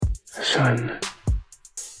son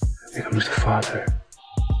becomes the father,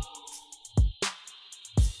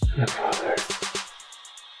 and the father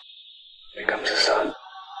becomes a son.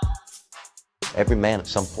 Every man at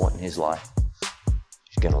some point in his life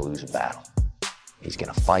is going to lose a battle. He's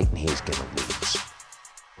going to fight and he's going to lose.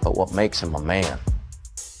 But what makes him a man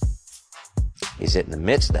is that in the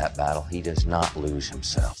midst of that battle, he does not lose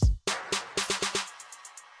himself.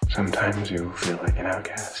 Sometimes you feel like an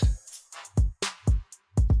outcast,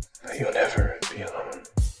 but you'll never be alone.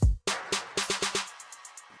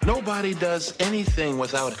 Nobody does anything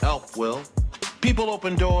without help, Will. People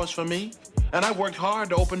open doors for me, and I worked hard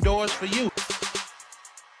to open doors for you.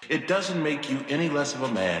 It doesn't make you any less of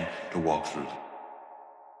a man to walk through them.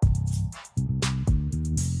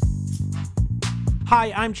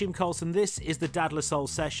 Hi, I'm Jim Colson. This is the Dadless Soul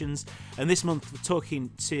Sessions, and this month we're talking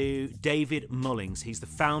to David Mullings. He's the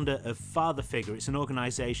founder of Father Figure. It's an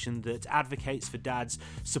organisation that advocates for dads,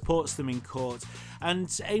 supports them in court, and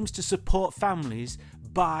aims to support families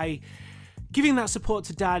by giving that support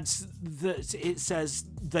to dads that it says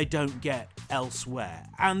they don't get elsewhere.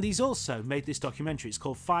 And he's also made this documentary. It's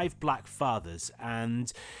called 5 Black Fathers,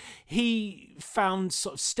 and he found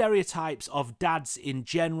sort of stereotypes of dads in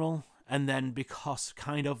general. And then because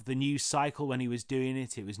kind of the news cycle when he was doing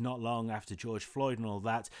it, it was not long after George Floyd and all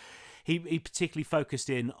that, he particularly focused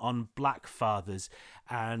in on black fathers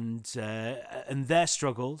and their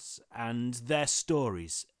struggles and their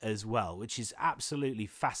stories as well, which is absolutely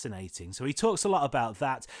fascinating. So he talks a lot about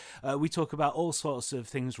that. We talk about all sorts of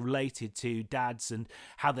things related to dads and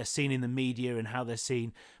how they're seen in the media and how they're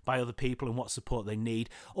seen by other people and what support they need.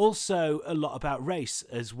 Also a lot about race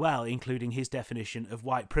as well, including his definition of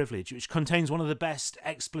white privilege, which contains one of the best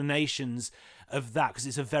explanations of that, because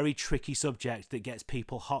it's a very tricky subject that gets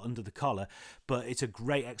people hot under the collar, but it's a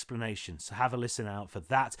great explanation, so have a listen out for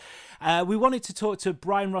that. We wanted to talk to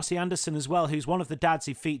Brian Rossi Anderson as well, who's one of the dads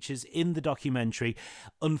he features in the documentary.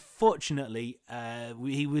 Unfortunately,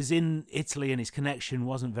 he was in Italy and his connection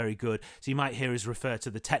wasn't very good, so you might hear us refer to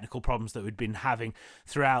the technical problems that we'd been having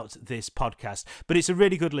throughout this podcast, but it's a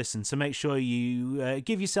really good listen, so make sure you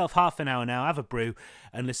give yourself half an hour now, have a brew,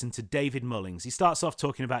 and listen to David Mullings. He starts off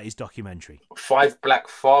talking about his documentary. 5 Black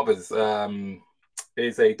Fathers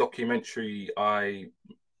is a documentary I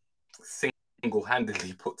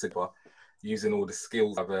single-handedly put together using all the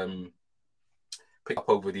skills I've picked up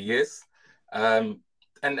over the years, and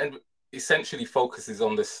essentially focuses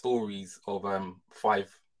on the stories of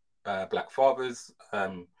 5 Black fathers.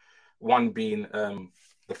 One being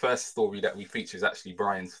the first story that we feature is actually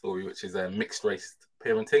Brian's story, which is mixed-race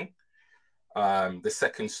parenting. The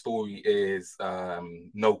second story is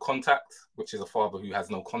No Contact, which is a father who has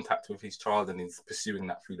no contact with his child and is pursuing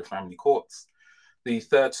that through the family courts. The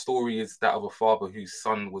third story is that of a father whose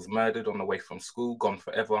son was murdered on the way from school, gone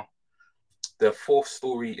forever. The fourth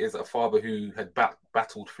story is a father who had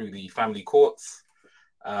battled through the family courts,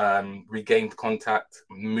 regained contact,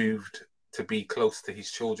 moved to be close to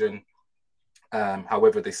his children.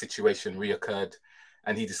 However, the situation reoccurred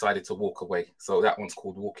and he decided to walk away. So that one's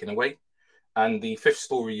called Walking Away. And the fifth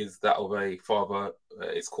story is that of a father,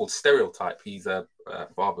 it's called Stereotype. He's a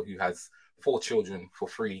father who has 4 children for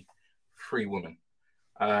three women.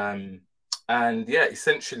 And yeah,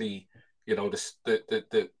 essentially, you know,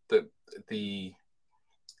 the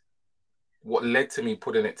what led to me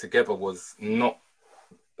putting it together was not,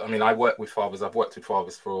 I mean, I've worked with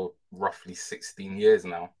fathers for roughly 16 years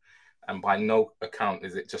now. And by no account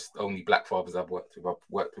is it just only black fathers I've worked with. I've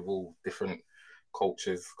worked with all different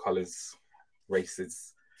cultures, colors,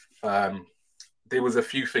 races. There was a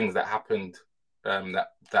few things that happened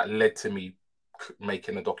that led to me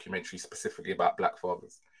making a documentary specifically about black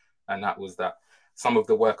fathers, and that was that some of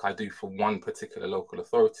the work I do for one particular local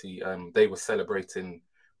authority, they were celebrating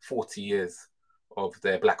 40 years of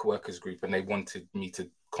their black workers group, and they wanted me to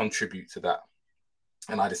contribute to that.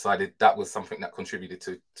 And I decided that was something that contributed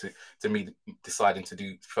to me deciding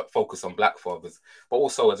to focus on black fathers. But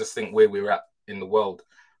also I just think where we're at in the world,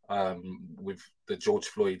 with the George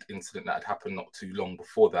Floyd incident that had happened not too long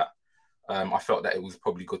before that, I felt that it was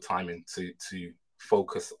probably good timing to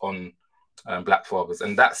focus on black fathers.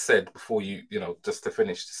 And that said, before you know, just to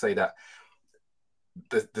finish, to say that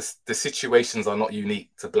the situations are not unique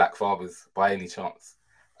to black fathers by any chance.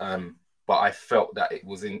 But I felt that it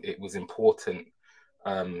was important,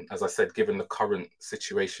 as I said, given the current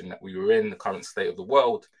situation that we were in, the current state of the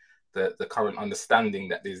world, the current understanding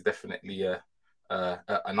that there's definitely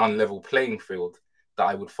an unlevel playing field, that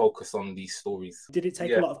I would focus on these stories. Did it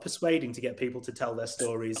take a lot of persuading to get people to tell their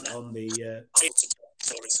stories on the...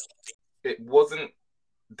 It wasn't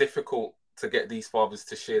difficult to get these fathers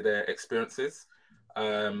to share their experiences.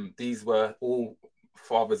 These were all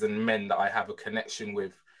fathers and men that I have a connection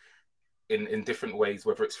with in different ways,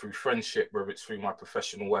 whether it's through friendship, whether it's through my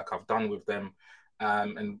professional work I've done with them.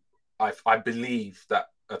 And I believe that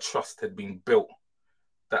a trust had been built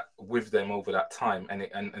that with them over that time.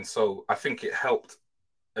 And so I think it helped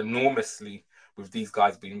enormously with these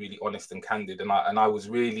guys being really honest and candid. And I was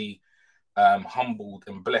really humbled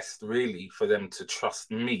and blessed really for them to trust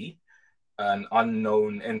me, an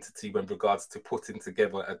unknown entity, with regards to putting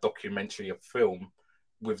together a documentary, a film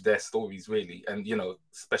with their stories really. And, you know,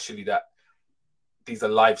 especially that these are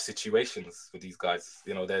live situations for these guys.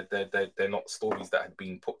 You know, they're not stories that had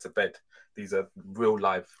been put to bed. These are real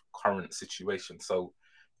live current situations. So,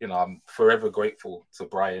 you know, I'm forever grateful to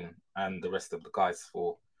Brian and the rest of the guys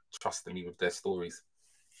for trusting me with their stories.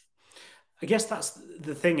 I guess that's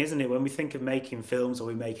the thing, isn't it? When we think of making films or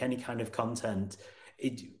we make any kind of content,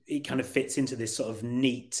 it kind of fits into this sort of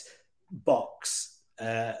neat box.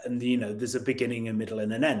 And you know, there's a beginning, a middle,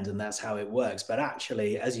 and an end, and that's how it works. But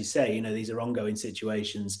actually, as you say, you know, these are ongoing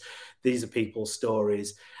situations. These are people's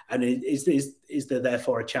stories, and is there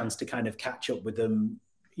therefore a chance to kind of catch up with them,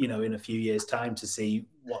 you know, in a few years' time to see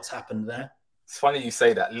what's happened there? It's funny you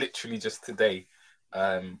say that. Literally just today,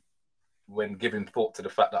 when giving thought to the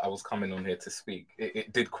fact that I was coming on here to speak,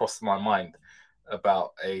 it did cross my mind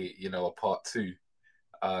about a part two,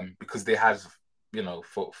 because they have, you know,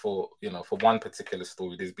 for one particular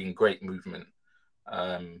story, there's been great movement,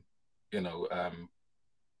 um, you know,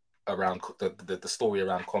 around the story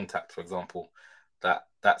around Contact, for example,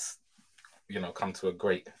 that's come to a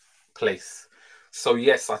great place. So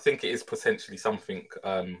yes, I think it is potentially something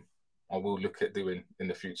I will look at doing in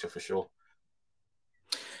the future for sure.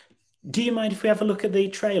 Do you mind if we have a look at the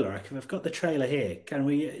trailer? I've got the trailer here. Can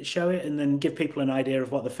we show it and then give people an idea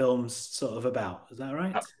of what the film's sort of about? Is that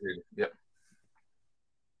right? Absolutely, yep.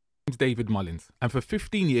 My name's David Mullings, and for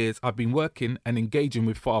 15 years I've been working and engaging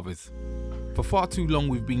with fathers. For far too long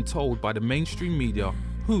we've been told by the mainstream media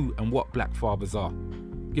who and what black fathers are.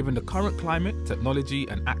 Given the current climate, technology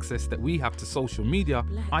and access that we have to social media,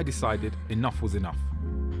 I decided enough was enough.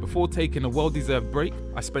 Before taking a well-deserved break,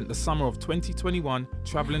 I spent the summer of 2021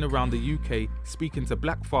 travelling around the UK speaking to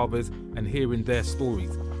black fathers and hearing their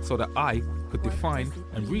stories so that I could define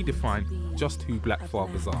and redefine just who black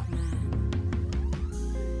fathers are.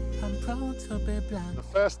 The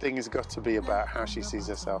first thing has got to be about how she sees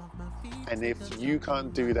herself. And if you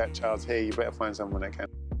can't do that child's hair, you better find someone that can.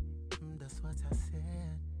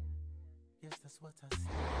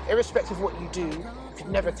 Irrespective of what you do, you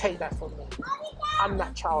can never take that from me. I'm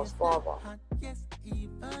that child's father. And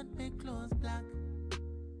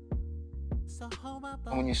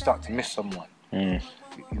when you start to miss someone, you know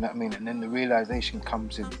what I mean? And then the realization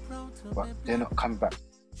comes in, but they're not coming back.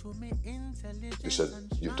 You said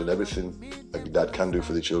you've done everything a dad can do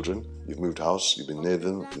for the children. You've moved house, you've been near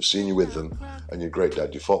them, you've seen you with them, and you're a great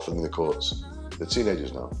dad. You fought for them in the courts. They're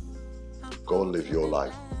teenagers now. Go and live your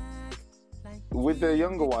life. With the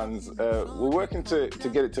younger ones, we're working to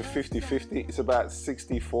get it to 50-50. It's about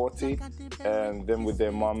 60-40, them with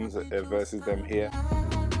their mums versus them here.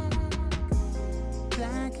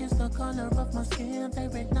 Black is the color of my skin, there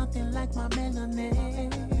ain't nothing like my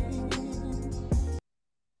melanin.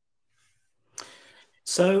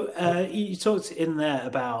 So you talked in there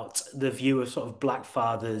about the view of sort of black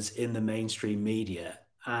fathers in the mainstream media,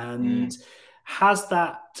 and has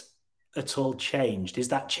that at all changed? Is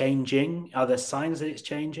that changing? Are there signs that it's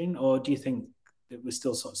changing, or do you think that we're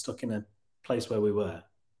still sort of stuck in a place where we were?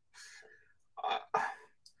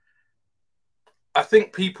 I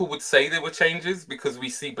think people would say there were changes because we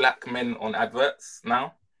see black men on adverts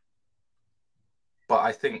now. But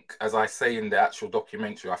I think, as I say in the actual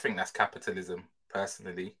documentary, I think that's capitalism,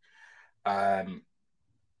 personally.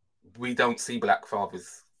 We don't see black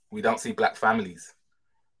fathers. We don't see black families.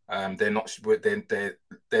 They're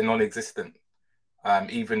non-existent.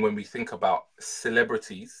 Even when we think about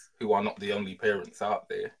celebrities who are not the only parents out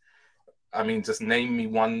there, I mean, just name me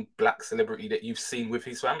one black celebrity that you've seen with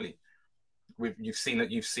his family. You've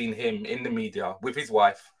seen him in the media with his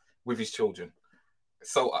wife, with his children.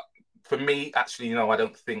 So for me, actually, no, I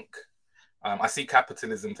don't think. I see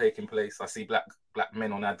capitalism taking place. I see black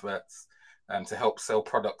men on adverts to help sell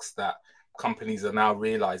products that companies are now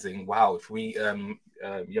realizing, wow, if we,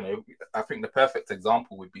 I think the perfect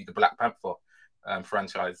example would be the Black Panther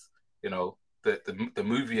franchise. You know, the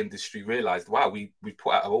movie industry realized, wow, we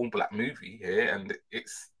put out our own black movie here and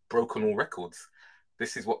it's broken all records.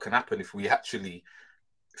 This is what can happen if we actually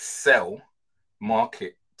sell,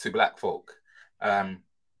 market to black folk.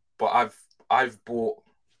 But I've bought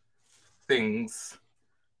things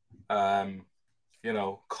you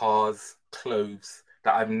know, cars, clothes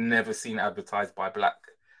that I've never seen advertised by black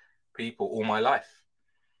people all my life.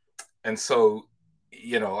 And so,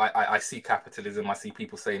 you know, I see capitalism. I see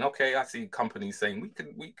people saying, okay, I see companies saying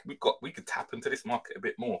we could tap into this market a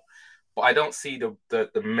bit more. But I don't see the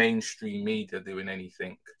mainstream media doing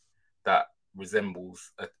anything that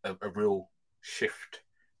resembles a real shift.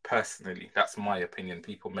 Personally, that's my opinion.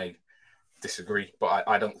 People may disagree, but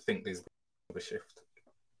I don't think there's a shift.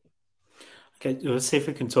 Okay, let's see if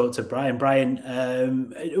we can talk to Brian. Brian,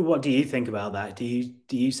 what do you think about that? Do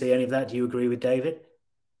you see any of that? Do you agree with David?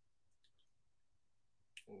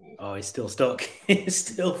 Oh, he's still stuck. He's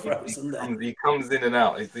still frozen there. He comes in and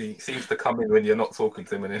out. He seems to come in when you're not talking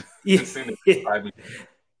to him, and then Yeah. as soon as time,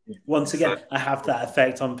 Once again, I have that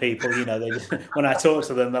effect on people. You know, they just, when I talk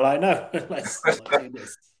to them, they're like, "No, let's not do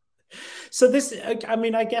this." So this, I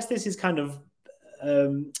mean, I guess this is kind of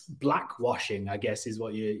blackwashing. I guess is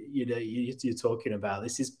what you're talking about.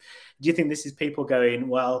 This is. Do you think this is people going,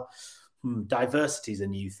 well, diversity is a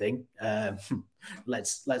new thing?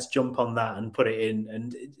 Let's jump on that and put it in.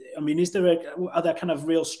 And I mean, are there kind of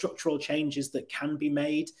real structural changes that can be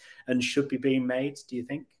made and should be being made? Do you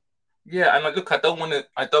think? Yeah, and look, I don't want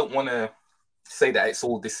to say that it's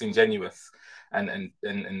all disingenuous and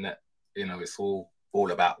that, you know, it's all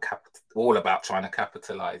about all about trying to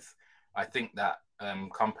capitalize. I think that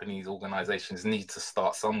companies, organizations need to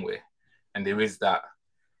start somewhere, and there is that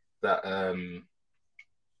the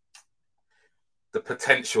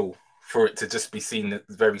potential for it to just be seen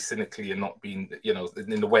very cynically and not being, you know,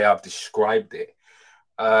 in the way I've described it.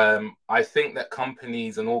 I think that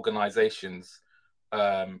companies and organizations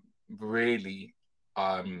really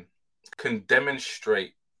can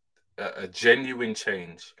demonstrate a genuine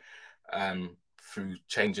change through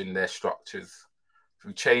changing their structures,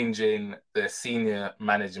 through changing their senior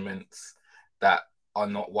managements that are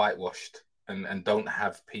not whitewashed and don't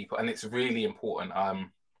have people. And it's really important.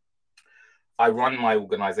 I run my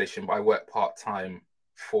organization, but I work part-time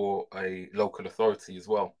for a local authority as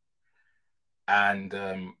well. And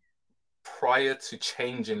prior to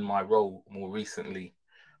changing my role more recently,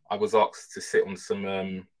 I was asked to sit on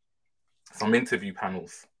some interview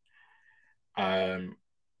panels. And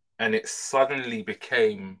it suddenly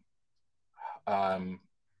became I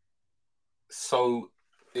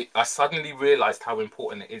suddenly realized how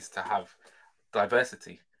important it is to have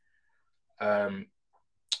diversity.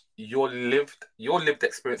 Your lived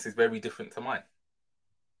experience is very different to mine.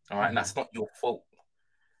 All right, and that's not your fault.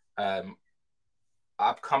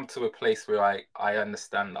 I've come to a place where I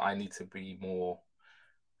understand that I need to be more,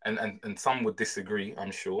 and some would disagree,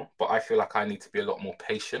 I'm sure, but I feel like I need to be a lot more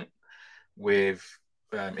patient with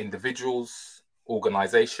individuals,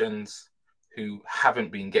 organizations who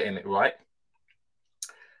haven't been getting it right,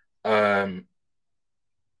 and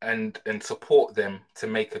support them to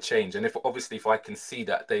make a change. And if I can see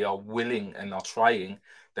that they are willing and are trying,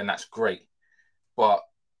 then that's great. But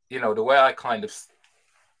you know, the way I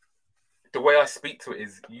speak to it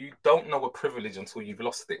is, you don't know a privilege until you've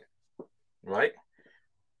lost it, right?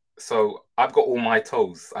 So I've got all my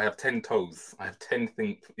toes. I have 10 toes. I have 10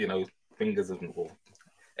 fingers or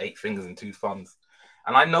 8 fingers and 2 thumbs.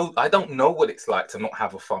 And I don't know what it's like to not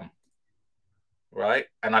have a thumb, right?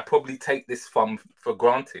 And I probably take this thumb for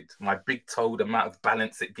granted. My big toe, the amount of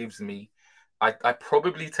balance it gives me, I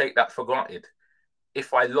probably take that for granted.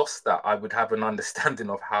 If I lost that, I would have an understanding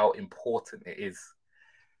of how important it is.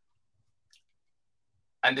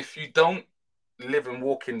 And if you don't live and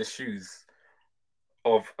walk in the shoes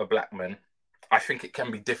of a black man, I think it can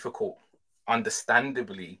be difficult,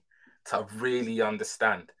 understandably, to really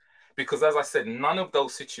understand. Because as I said, none of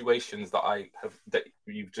those situations that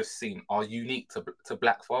you've just seen are unique to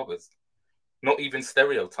black fathers. Not even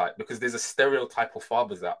stereotype, because there's a stereotype of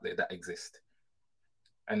fathers out there that exist.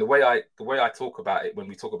 And the way I talk about it when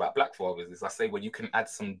we talk about black fathers is, I say, well, you can add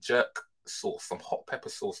some jerk sauce, some hot pepper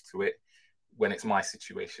sauce to it when it's my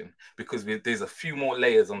situation, because there's a few more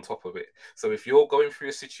layers on top of it. So if you're going through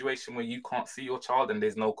a situation where you can't see your child and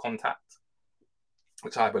there's no contact,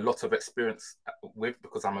 which I have a lot of experience with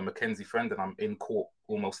because I'm a Mackenzie friend and I'm in court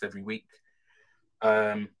almost every week,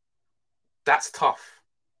 that's tough.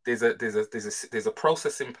 There's a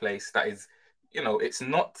process in place that is, you know, it's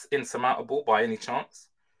not insurmountable by any chance,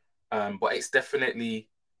 but it's definitely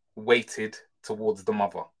weighted towards the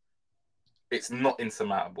mother. It's not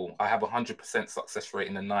insurmountable. I have 100% success rate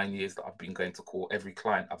in the 9 years that I've been going to court. Every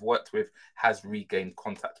client I've worked with has regained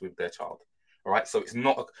contact with their child. All right. So it's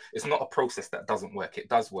not a process that doesn't work. It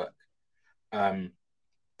does work. But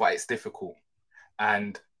it's difficult.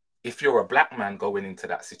 And if you're a black man going into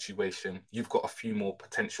that situation, you've got a few more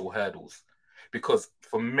potential hurdles. because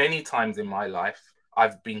for many times in my life,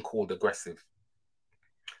 I've been called aggressive.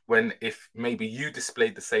 When if maybe you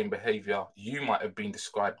displayed the same behavior, you might have been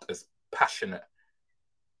described as passionate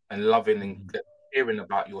and loving and caring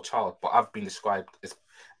about your child, but I've been described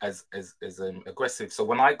as aggressive. So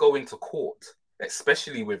when I go into court,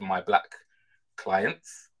 especially with my black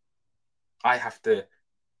clients, I have to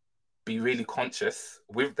be really conscious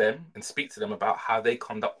with them and speak to them about how they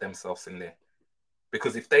conduct themselves in there.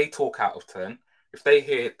 Because if they talk out of turn, if they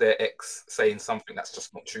hear their ex saying something that's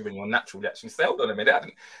just not true, and your natural reaction, say, hold on a minute,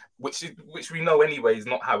 which we know anyway is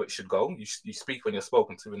not how it should go. You speak when you're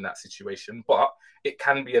spoken to in that situation, but it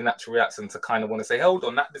can be a natural reaction to kind of want to say, hold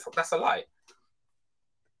on, that's a lie.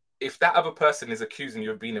 If that other person is accusing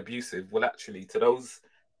you of being abusive, well, actually, to those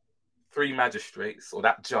three magistrates or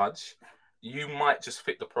that judge, you might just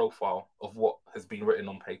fit the profile of what has been written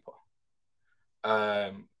on paper.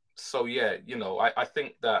 So yeah, I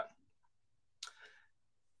think that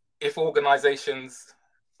if organizations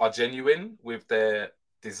are genuine with their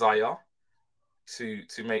desire to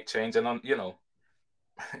make change, and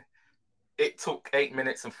it took 8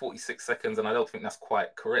 minutes and 46 seconds, and I don't think that's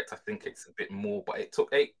quite correct. I think it's a bit more, but it took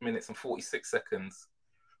 8 minutes and 46 seconds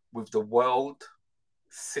with the world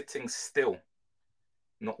sitting still,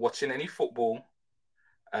 not watching any football,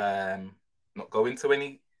 not going to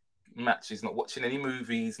any matches, not watching any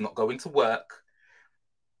movies, not going to work.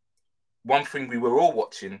 One thing we were all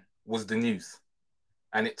watching was the news.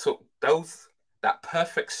 And it took that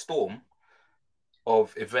perfect storm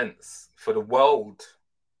of events for the world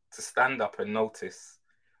to stand up and notice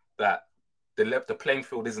that the playing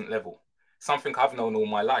field isn't level. Something I've known all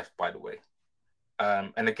my life, by the way.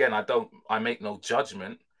 And again, I make no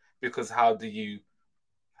judgment, because how do you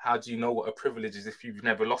know what a privilege is if you've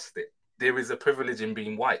never lost it? There is a privilege in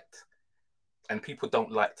being white, and people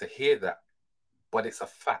don't like to hear that, but it's a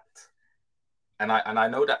fact. And I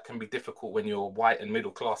know that can be difficult when you're white and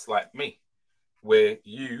middle class like me, where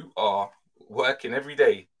you are working every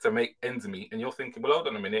day to make ends meet, and you're thinking, well, hold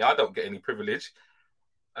on a minute, I don't get any privilege.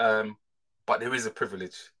 But there is a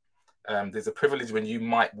privilege. There's a privilege when you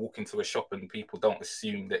might walk into a shop and people don't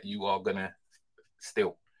assume that you are gonna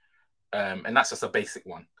steal. And that's just a basic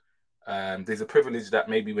one. There's a privilege that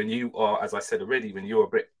maybe when you are, as I said already, when you're a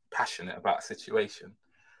bit passionate about a situation,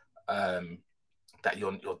 that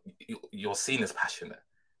you're seen as passionate.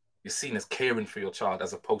 You're seen as caring for your child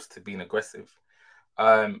as opposed to being aggressive.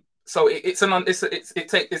 So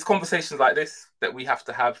it's conversations like this that we have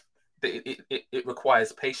to have. It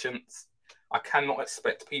requires patience. I cannot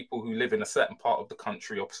expect people who live in a certain part of the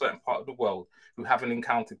country or a certain part of the world who haven't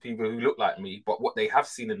encountered people who look like me, but what they have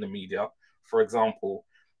seen in the media. For example,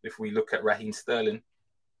 if we look at Raheem Sterling,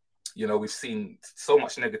 we've seen so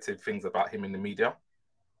much negative things about him in the media.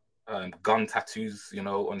 Gun tattoos,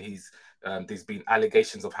 on his. There's been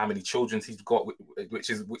allegations of how many children he's got,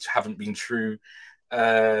 which haven't been true.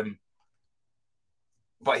 But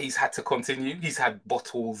he's had to continue. He's had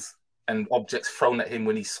bottles and objects thrown at him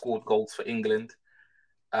when he scored goals for England.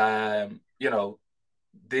 There's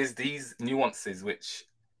these nuances which,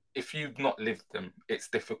 if you've not lived them, it's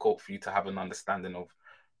difficult for you to have an understanding of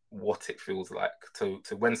what it feels like to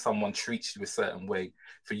when someone treats you a certain way,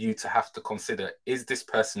 for you to have to consider, is this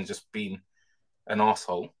person just being an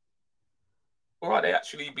asshole, or are they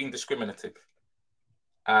actually being discriminative?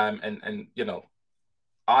 I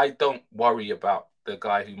don't worry about the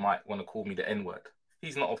guy who might want to call me the N-word.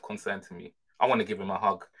 He's not of concern to me. I want to give him a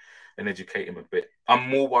hug and educate him a bit. I'm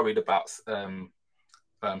more worried about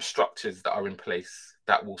structures that are in place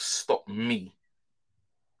that will stop me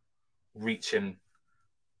reaching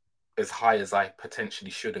as high as I potentially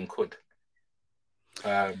should and could.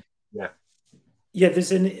 Yeah. Yeah,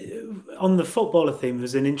 on the footballer theme,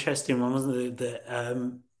 there's an interesting one, wasn't there?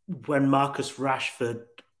 That when Marcus Rashford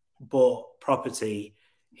bought property,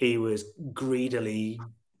 he was greedily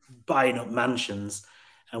buying up mansions,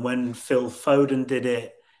 and when Phil Foden did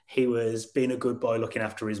it, he was being a good boy looking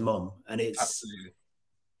after his mum. And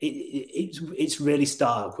it's really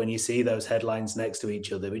stark when you see those headlines next to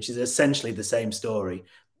each other, which is essentially the same story.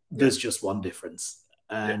 There's just one difference,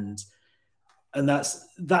 and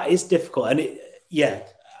that is difficult. And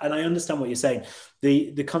and I understand what you're saying.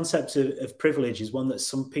 The concept of privilege is one that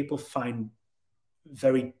some people find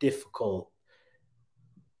very difficult,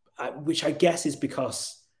 which I guess is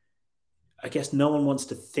because no one wants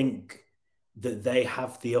to think that they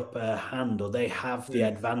have the upper hand or they have the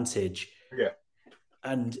advantage. Yeah.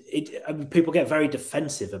 And people get very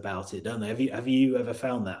defensive about it, don't they? Have you ever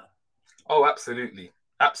found that? Oh, absolutely.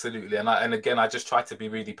 Absolutely. And again, I just try to be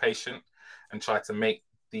really patient and try to make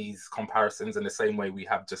these comparisons in the same way we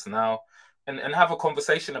have just now. and have a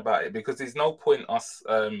conversation about it, because there's no point us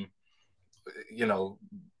you know,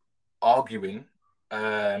 arguing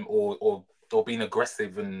or being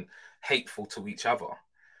aggressive and hateful to each other.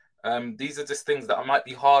 These are just things that might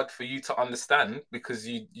be hard for you to understand because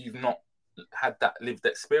you've not had that lived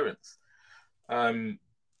experience.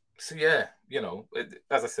 So yeah, you know,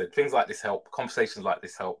 as I said, things like this help, conversations like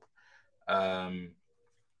this help.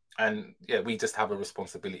 And yeah, we just have a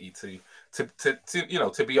responsibility to you know,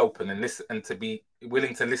 to be open and listen, and to be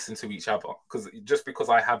willing to listen to each other. Because just because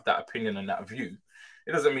I have that opinion and that view,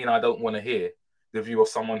 it doesn't mean I don't want to hear the view of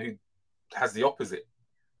someone who has the opposite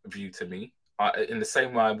view to me. In the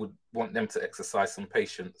same way, I would want them to exercise some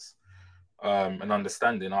patience and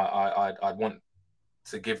understanding. I'd want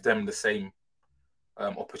to give them the same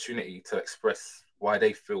opportunity to express why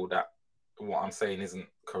they feel that what I'm saying isn't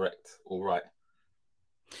correct or right.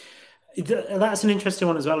 That's an interesting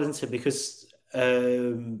one as well, isn't it? Because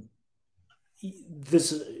there's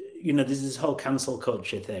there's this whole cancel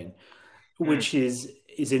culture thing, which is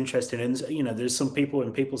interesting. And there's some people,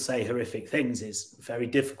 when people say horrific things, it's very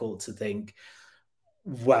difficult to think,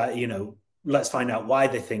 well, let's find out why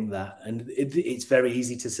they think that. And it's very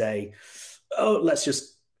easy to say, oh, let's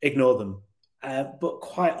just ignore them. But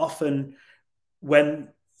quite often, when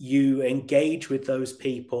you engage with those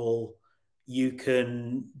people, you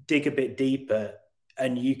can dig a bit deeper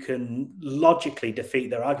and you can logically defeat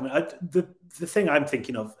their argument. The thing I'm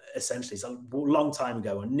thinking of essentially is a long time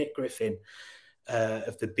ago when Nick Griffin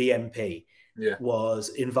of the BNP was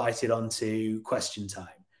invited onto Question Time.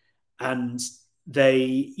 And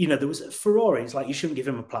they, there was a furore. It's like, you shouldn't give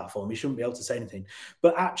him a platform. You shouldn't be able to say anything.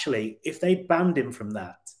 But actually, if they banned him from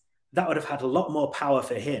that, that would have had a lot more power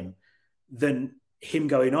for him than him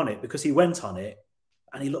going on it, because he went on it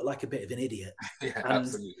and he looked like a bit of an idiot. Yeah, and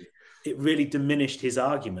absolutely. It really diminished his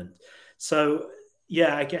argument. So,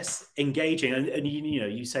 yeah, I guess engaging, and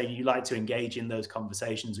you say you like to engage in those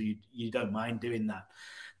conversations, or you don't mind doing that.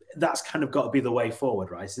 That's kind of got to be the way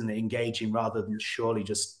forward, right? Isn't it? Engaging rather than surely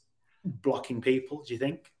just blocking people, do you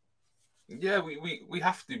think? Yeah, we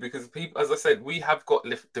have to, because people, as I said, we have got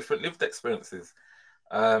different lived experiences.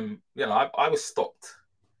 I was stopped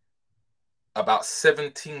about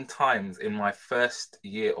 17 times in my first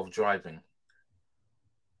year of driving.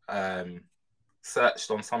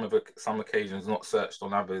 Searched on some occasions, not searched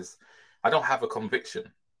on others. I don't have a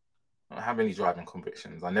conviction. I don't have any driving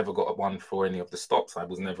convictions. I never got one for any of the stops. I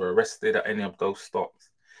was never arrested at any of those stops.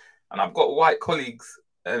 And I've got white colleagues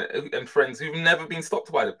and friends who've never been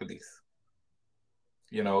stopped by the police.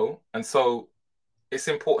 And so it's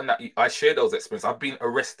important that I share those experiences. I've been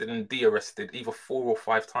arrested and de-arrested either 4 or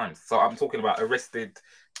 5 times. So I'm talking about arrested,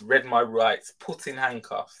 read my rights, put in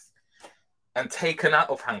handcuffs, and taken out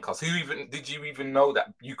of handcuffs. Did you even know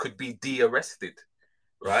that you could be de-arrested?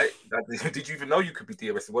 Right? Did you even know you could be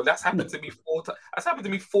de-arrested? Well, that's happened to me 4 times. That's happened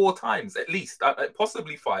to me 4 times at least,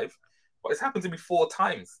 possibly 5, but it's happened to me 4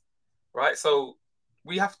 times. Right? So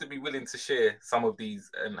we have to be willing to share some of these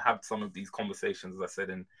and have some of these conversations, as I said.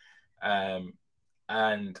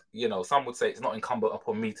 And some would say it's not incumbent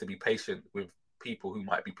upon me to be patient with people who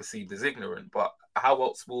might be perceived as ignorant, but how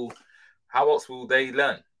else will they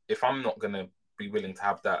learn if I'm not going to be willing to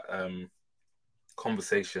have that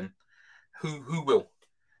conversation? Who will?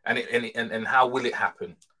 And how will it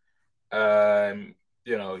happen?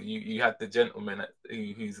 You had the gentleman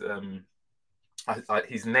who's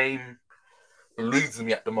his name eludes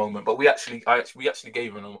me at the moment, but we actually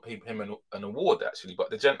gave him an award actually. But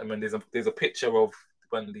the gentleman, there's a picture of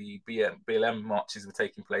when the BLM marches were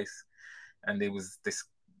taking place, and there was this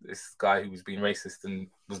guy who was being racist and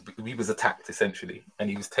he was attacked essentially, and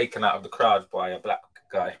he was taken out of the crowd by a black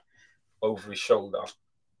guy over his shoulder.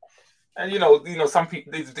 And some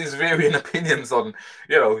people, there's varying opinions on,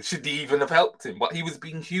 should he even have helped him? But he was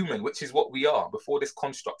being human, which is what we are. Before this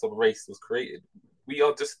construct of race was created, we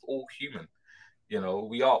are just all human.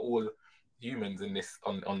 We are all humans in this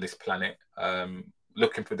on this planet,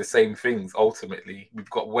 looking for the same things. Ultimately, we've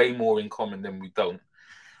got way more in common than we don't.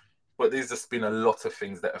 But there's just been a lot of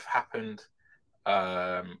things that have happened.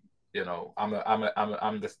 I'm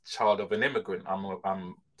the child of an immigrant.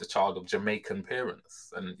 I'm the child of Jamaican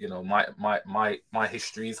parents, and my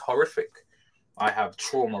history is horrific. I have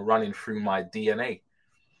trauma running through my DNA,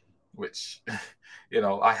 which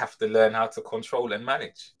I have to learn how to control and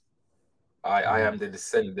manage. I am the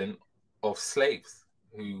descendant of slaves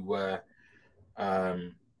who were,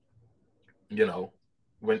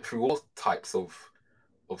 went through all types of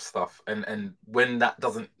stuff, and when that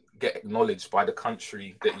doesn't get acknowledged by the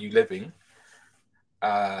country that you live in,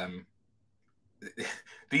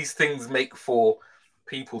 these things make for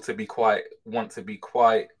people to want to be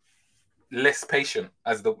quite less patient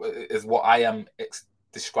as what I am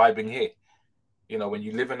describing here. You know, when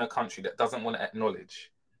you live in a country that doesn't want to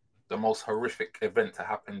acknowledge the most horrific event to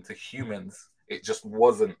happen to humans, it just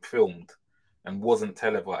wasn't filmed and wasn't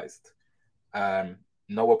televised.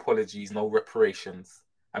 No apologies, no reparations.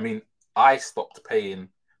 I mean, I stopped paying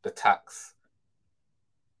the tax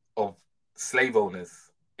of slave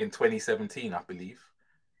owners in 2017, I believe.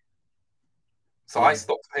 So I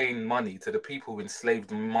stopped paying money to the people who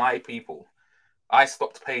enslaved my people. I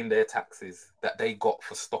stopped paying their taxes that they got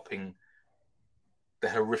for stopping the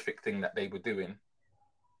horrific thing that they were doing.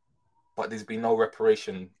 But there's been no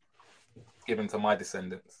reparation given to my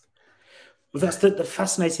descendants. Well, that's the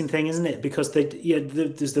fascinating thing, isn't it? Because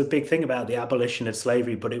there's the big thing about the abolition of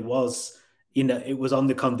slavery, but it was, it was on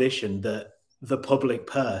the condition that the public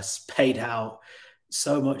purse paid out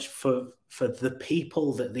so much for the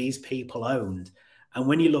people that these people owned. And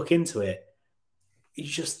when you look into it, you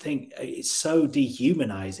just think it's so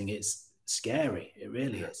dehumanizing. It's scary. It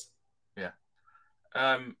really is. Yeah.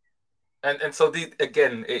 And so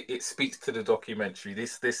again, it speaks to the documentary.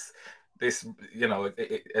 This as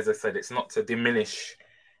I said, it's not to diminish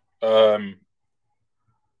the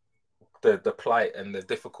plight and the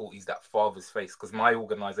difficulties that fathers face, because my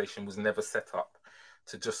organization was never set up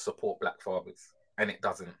to just support black fathers, and it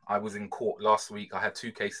doesn't. I was in court last week. I had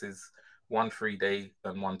 2 cases, 1 3-day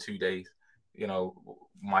and 1 2-day. You know,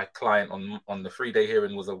 my client on the 3-day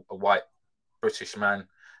hearing was a white British man,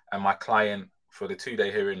 and my client for the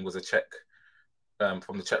 2-day hearing was a Czech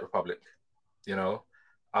from the Czech Republic. You know,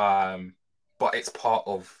 but it's part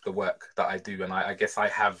of the work that I do, and I guess I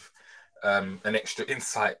have an extra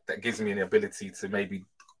insight that gives me the ability to maybe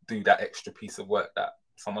do that extra piece of work that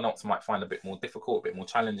someone else might find a bit more difficult, a bit more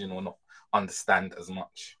challenging, or not understand as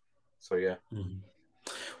much. So yeah.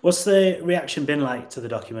 What's the reaction been like to the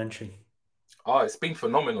documentary? Oh, it's been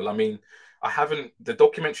phenomenal. I mean, the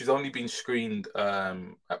documentary's only been screened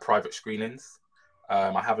at private screenings.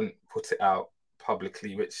 I haven't put it out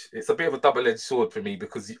publicly, which it's a bit of a double-edged sword for me,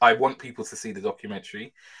 because I want people to see the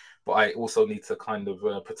documentary, but I also need to kind of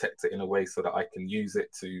protect it in a way so that I can use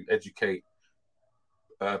it to educate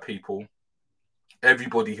people.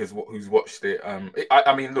 Everybody who's watched it.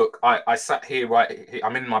 I mean, look, I sat here right here.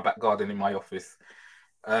 I'm in my back garden in my office,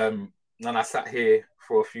 and I sat here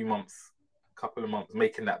for a couple of months,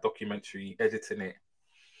 making that documentary, editing it.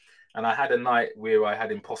 And I had a night where I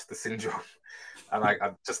had imposter syndrome, and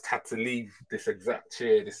I just had to leave this exact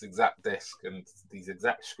chair, this exact desk, and these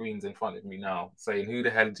exact screens in front of me now, saying, "Who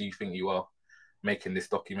the hell do you think you are making this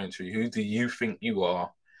documentary? Who do you think you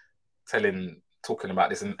are talking about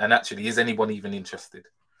this? And actually, is anyone even interested?"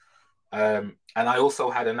 And I also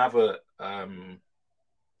had another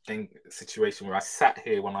situation where I sat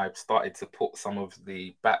here when I started to put some of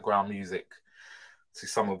the background music to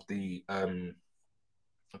some of the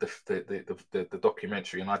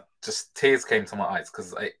documentary, and I just tears came to my eyes,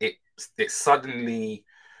 because it suddenly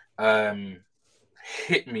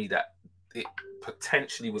hit me that it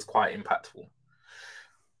potentially was quite impactful.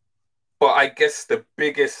 But I guess the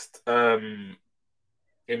biggest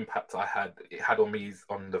impact it had on me is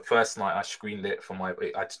on the first night I screened it for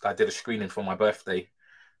I did a screening for my birthday,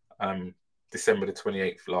 December the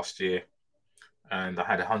 28th last year, and I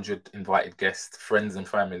had 100 invited guests, friends and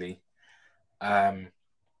family.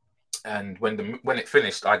 And when it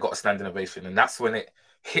finished, I got a standing ovation, and that's when it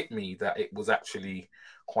hit me that it was actually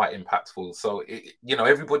quite impactful. So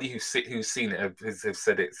everybody who's seen it have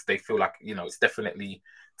said they feel like it's definitely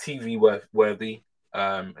TV worthy,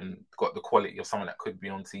 and got the quality of someone that could be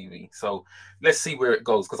on TV. So let's see where it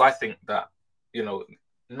goes, because I think that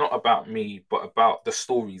not about me, but about the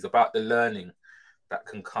stories, about the learning that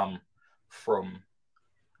can come from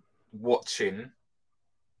watching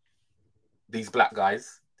these black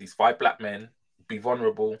guys, these 5 black men, be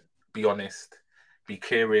vulnerable, be honest, be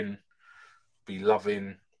caring, be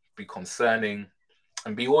loving, be concerning,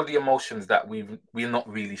 and be all the emotions that we're not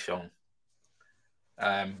really shown,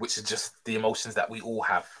 which is just the emotions that we all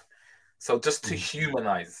have. So just to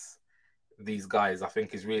humanize these guys, I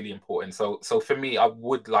think, is really important. So for me, I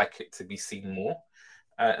would like it to be seen more,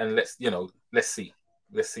 and let's see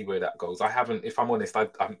where that goes. I haven't, if I'm honest,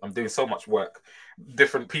 I'm doing so much work,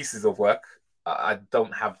 different pieces of work. I'm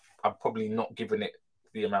probably not given it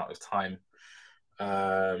the amount of time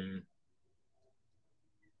that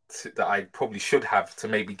I probably should have to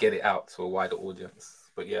maybe get it out to a wider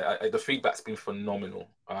audience. But yeah, the feedback's been phenomenal.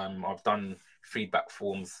 I've done feedback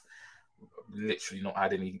forms, literally not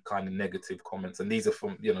had any kind of negative comments, and these are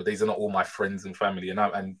from these are not all my friends and family, and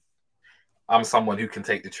I'm someone who can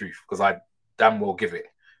take the truth, because I damn well give it.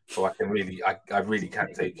 so I really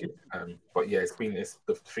can take it. But yeah,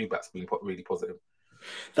 the feedback's been really positive.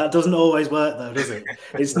 That doesn't always work, though, does it?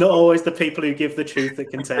 It's not always the people who give the truth that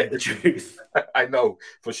can take the truth. I know,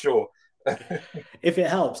 for sure. If it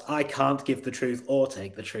helps, I can't give the truth or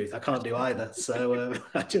take the truth. I can't do either. So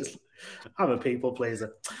I'm a people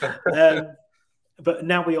pleaser. But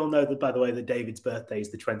now we all know that, by the way, that David's birthday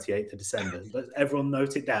is the 28th of December. Let everyone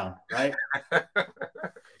note it down, right?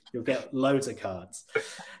 You'll get loads of cards.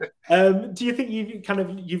 Do you think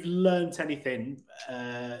you've learned anything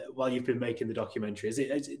while you've been making the documentary?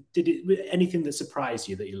 Did it anything that surprised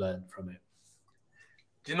you that you learned from it?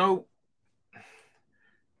 Do you know,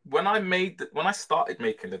 when I started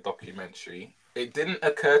making the documentary, it didn't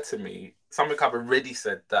occur to me something I've already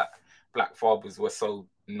said, that black fathers were so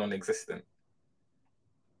non-existent.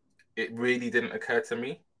 It really didn't occur to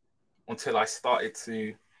me until I started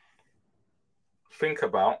to think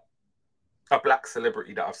about a black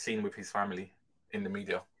celebrity that I've seen with his family in the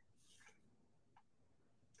media.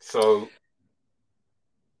 So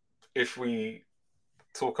if we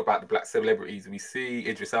talk about the black celebrities, we see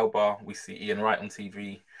Idris Elba, we see Ian Wright on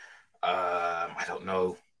TV. I don't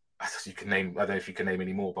know. I don't know if you can name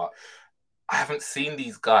any more, but I haven't seen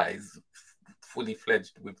these guys fully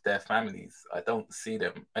fledged with their families. I don't see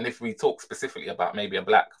them. And if we talk specifically about maybe a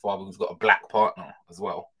black father who's got a black partner as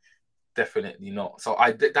well, definitely not. So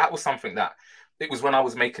that was something that, it was when I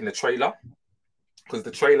was making the trailer, because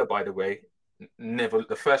the trailer, by the way,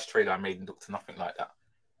 the first trailer I made looked nothing like that.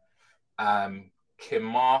 Kim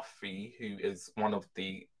Murphy, who is one of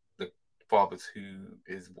the fathers who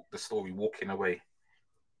is the story Walking Away.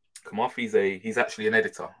 Kim Murphy's he's actually an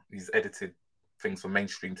editor. He's edited things for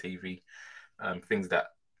mainstream TV, things that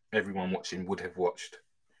everyone watching would have watched.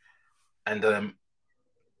 And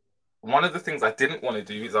one of the things I didn't want to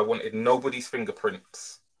do is I wanted nobody's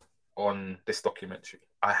fingerprints on this documentary.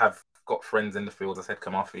 I have got friends in the field, as I said,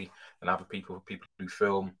 Kim Murphy, and other people who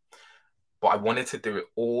film, but I wanted to do it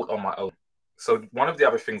all on my own. So one of the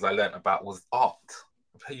other things I learned about was art.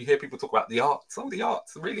 You hear people talk about the arts. Oh, the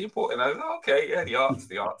arts are really important. I was like, okay, yeah, the arts,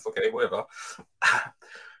 okay, whatever.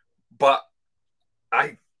 But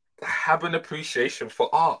I have an appreciation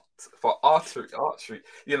for art, for artistry.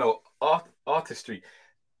 Artistry.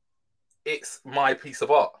 It's my piece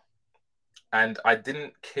of art. And I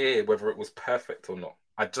didn't care whether it was perfect or not.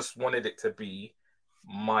 I just wanted it to be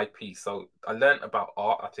my piece. So I learned about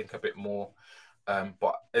art, I think, a bit more.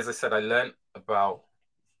 But as I said, I learned about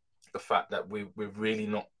the fact that we're really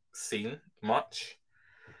not seen much.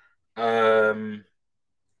 I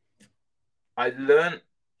learned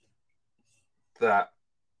that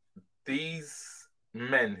these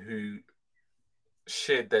men who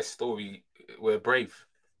shared their story were brave.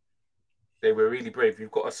 They were really brave.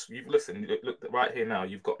 You've listened, look right here now,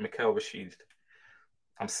 you've got Mikhail Rashid.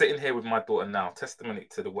 I'm sitting here with my daughter now, testimony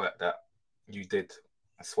to the work that you did.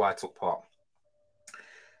 That's why I took part.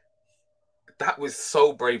 That was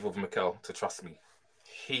so brave of Mikhail to trust me.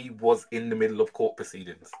 He was in the middle of court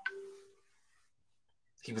proceedings.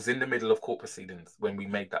 He was in the middle of court proceedings when we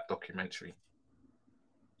made that documentary.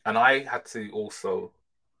 And I had to also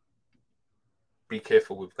be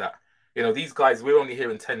careful with that. These guys, we're only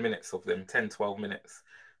hearing 10 minutes of them, 10, 12 minutes.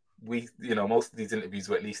 Most of these interviews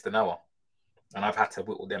were at least an hour. And I've had to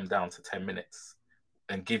whittle them down to 10 minutes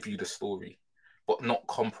and give you the story, but not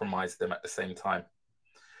compromise them at the same time.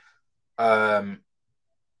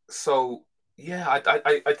 So yeah,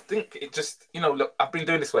 I think it just, look, I've been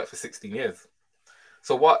doing this work for 16 years.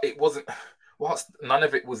 So whilst none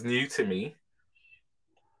of it was new to me,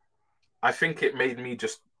 I think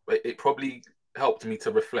it probably helped me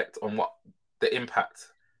to reflect on what the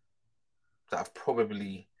impact that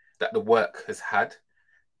the work has had,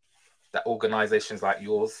 that organizations like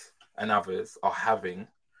yours and others are having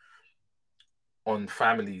on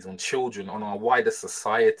families, on children, on our wider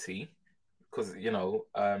society, because,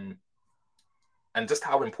 and just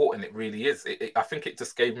how important it really is. I think it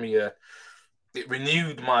just gave me it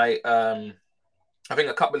renewed my, I think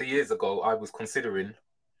a couple of years ago, I was considering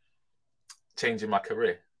changing my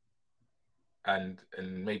career and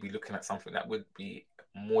maybe looking at something that would be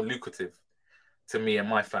more lucrative to me and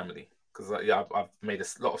my family. Because I've made a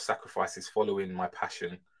lot of sacrifices following my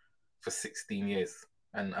passion for 16 years.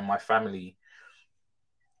 And my family,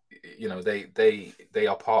 they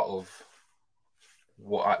are part of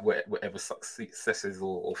whatever successes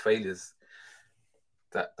or failures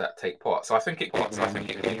that take part. So I think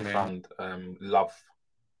it found love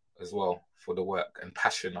as well for the work, and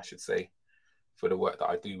passion, I should say, for the work that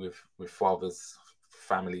I do with fathers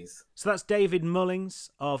families. So that's David Mullings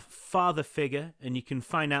of Father Figure, and you can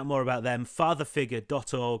find out more about them,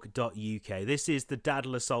 fatherfigure.org.uk. This is the Dad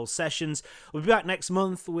La Soul Sessions. We'll be back next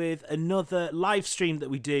month with another live stream that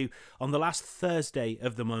we do on the last Thursday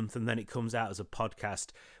of the month, and then it comes out as a podcast,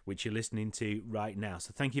 which you're listening to right now.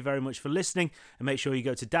 So thank you very much for listening, and make sure you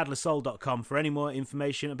go to dadlasoul.com for any more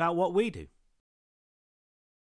information about what we do.